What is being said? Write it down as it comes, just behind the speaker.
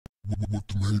what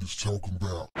the haters talking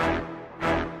about.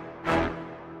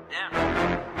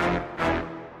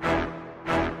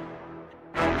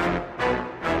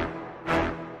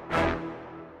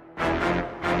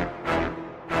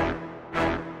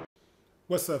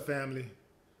 What's up, family?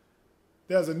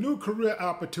 There's a new career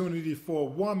opportunity for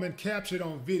a woman captured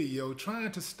on video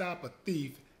trying to stop a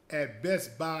thief at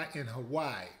Best Buy in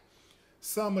Hawaii.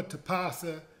 Summer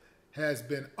Tapasa has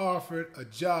been offered a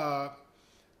job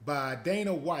by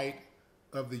Dana White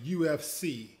of the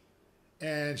UFC,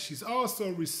 and she's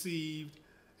also received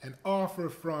an offer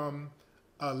from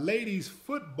a ladies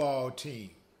football team.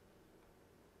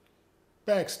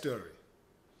 Backstory.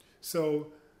 So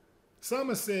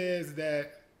Summer says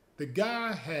that the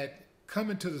guy had come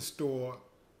into the store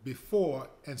before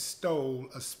and stole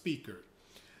a speaker.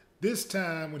 This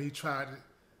time when he tried to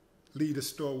leave the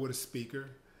store with a speaker,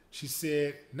 she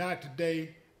said, "Not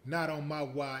today, not on my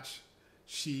watch."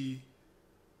 She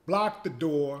blocked the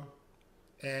door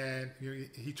and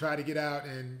he tried to get out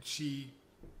and she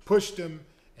pushed him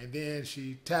and then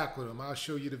she tackled him. I'll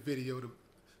show you the video.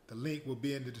 The link will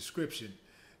be in the description.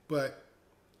 But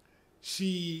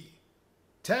she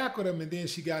tackled him and then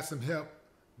she got some help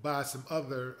by some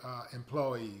other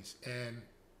employees. And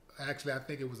actually, I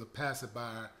think it was a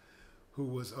passerby who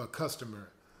was a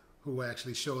customer who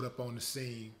actually showed up on the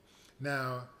scene.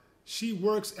 Now, she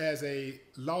works as a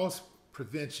loss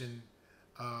prevention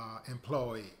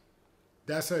employee.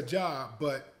 That's her job,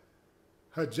 but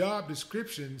her job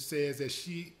description says that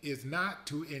she is not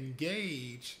to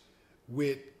engage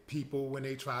with people when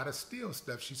they try to steal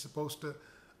stuff. She's supposed to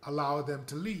allow them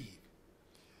to leave.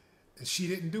 And she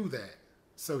didn't do that.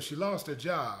 So she lost her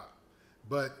job,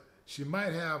 but she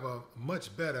might have a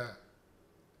much better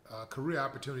career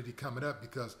opportunity coming up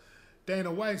because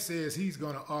Dana White says he's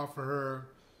going to offer her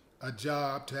a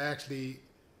job to actually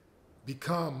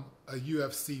become a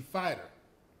UFC fighter.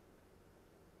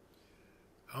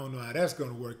 I don't know how that's going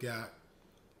to work out.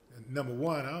 Number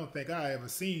one, I don't think I ever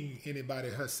seen anybody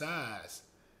her size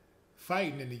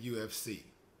fighting in the UFC.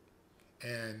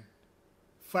 And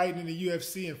fighting in the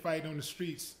UFC and fighting on the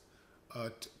streets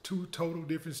are two total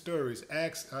different stories.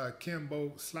 Ask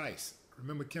Kimbo Slice.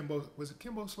 Remember Kimbo? Was it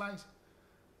Kimbo Slice?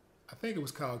 I think it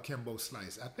was called Kimbo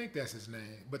Slice. I think that's his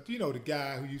name. But you know, the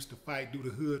guy who used to fight, do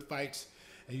the hood fights,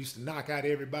 and used to knock out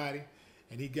everybody,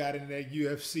 and he got into that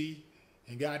UFC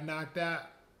and got knocked out.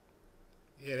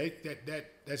 Yeah,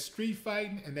 that street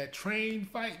fighting and that train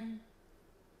fighting,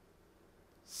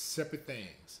 separate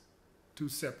things. Two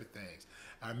separate things.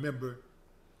 I remember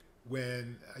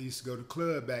when I used to go to the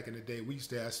club back in the day, we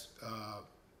used to have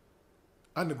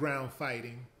underground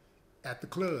fighting at the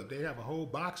club. They have a whole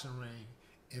boxing ring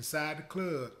inside the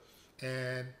club.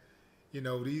 And, you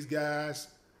know, these guys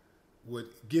would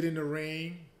get in the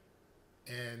ring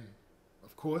and,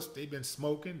 of course, they've been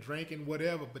smoking, drinking,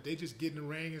 whatever, but they just get in the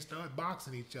ring and start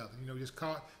boxing each other. You know, just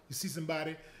call, you see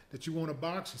somebody that you want to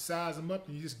box, you size them up,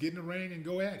 and you just get in the ring and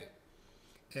go at it.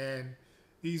 And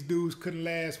these dudes couldn't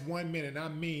last 1 minute. I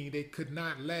mean, they could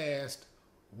not last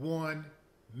 1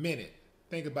 minute.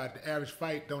 Think about it. The average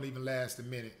fight don't even last a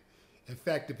minute. In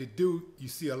fact, if it do, you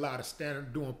see a lot of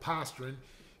standing, doing posturing,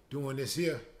 doing this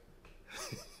here,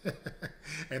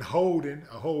 and holding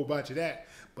a whole bunch of that.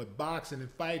 But boxing and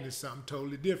fighting is something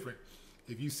totally different.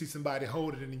 If you see somebody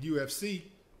holding in the UFC,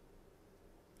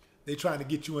 they trying to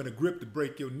get you in a grip to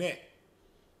break your neck.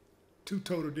 Two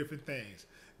total different things.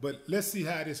 But let's see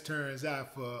how this turns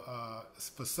out for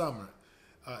Summer.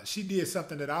 She did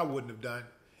something that I wouldn't have done.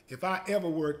 If I ever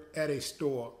worked at a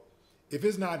store, if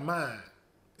it's not mine,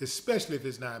 especially if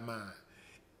it's not mine,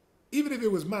 even if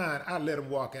it was mine, I'd let them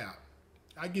walk out.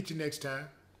 I'll get you next time.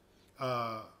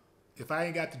 If I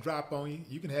ain't got the drop on you,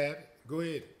 you can have it. Go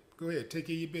ahead. Go ahead. Take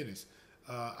care of your business.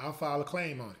 I'll file a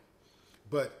claim on it.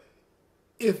 But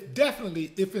if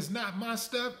it's not my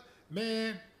stuff,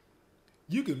 man,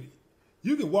 you can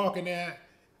walk in there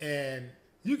and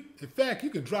in fact, you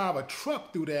can drive a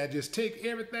truck through there, just take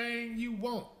everything you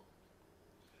want.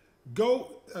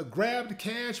 Go grab the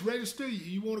cash register.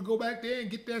 You want to go back there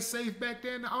and get that safe back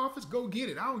there in the office? Go get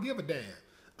it. I don't give a damn.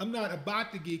 I'm not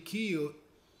about to get killed,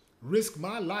 risk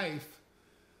my life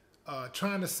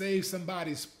trying to save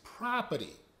somebody's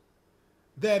property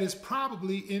that is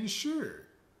probably insured.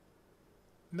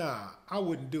 Nah, I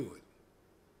wouldn't do it.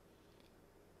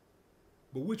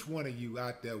 But which one of you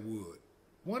out there would?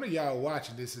 One of y'all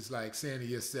watching this is like saying to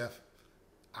yourself,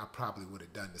 I probably would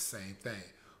have done the same thing.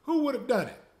 Who would have done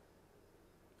it?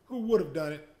 Who would have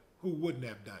done it? Who wouldn't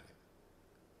have done it?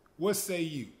 What say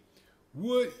you?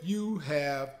 Would you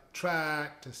have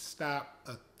tried to stop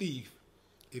a thief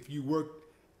if you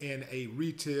worked in a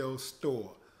retail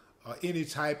store, or any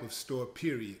type of store,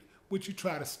 period, would you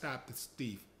try to stop the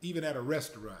thief? Even at a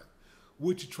restaurant,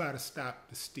 would you try to stop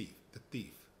the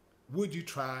thief? Would you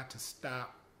try to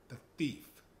stop the thief?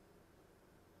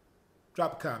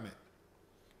 Drop a comment.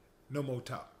 No more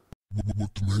talk.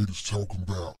 What the haters talking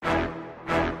about?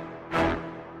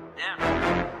 Yeah.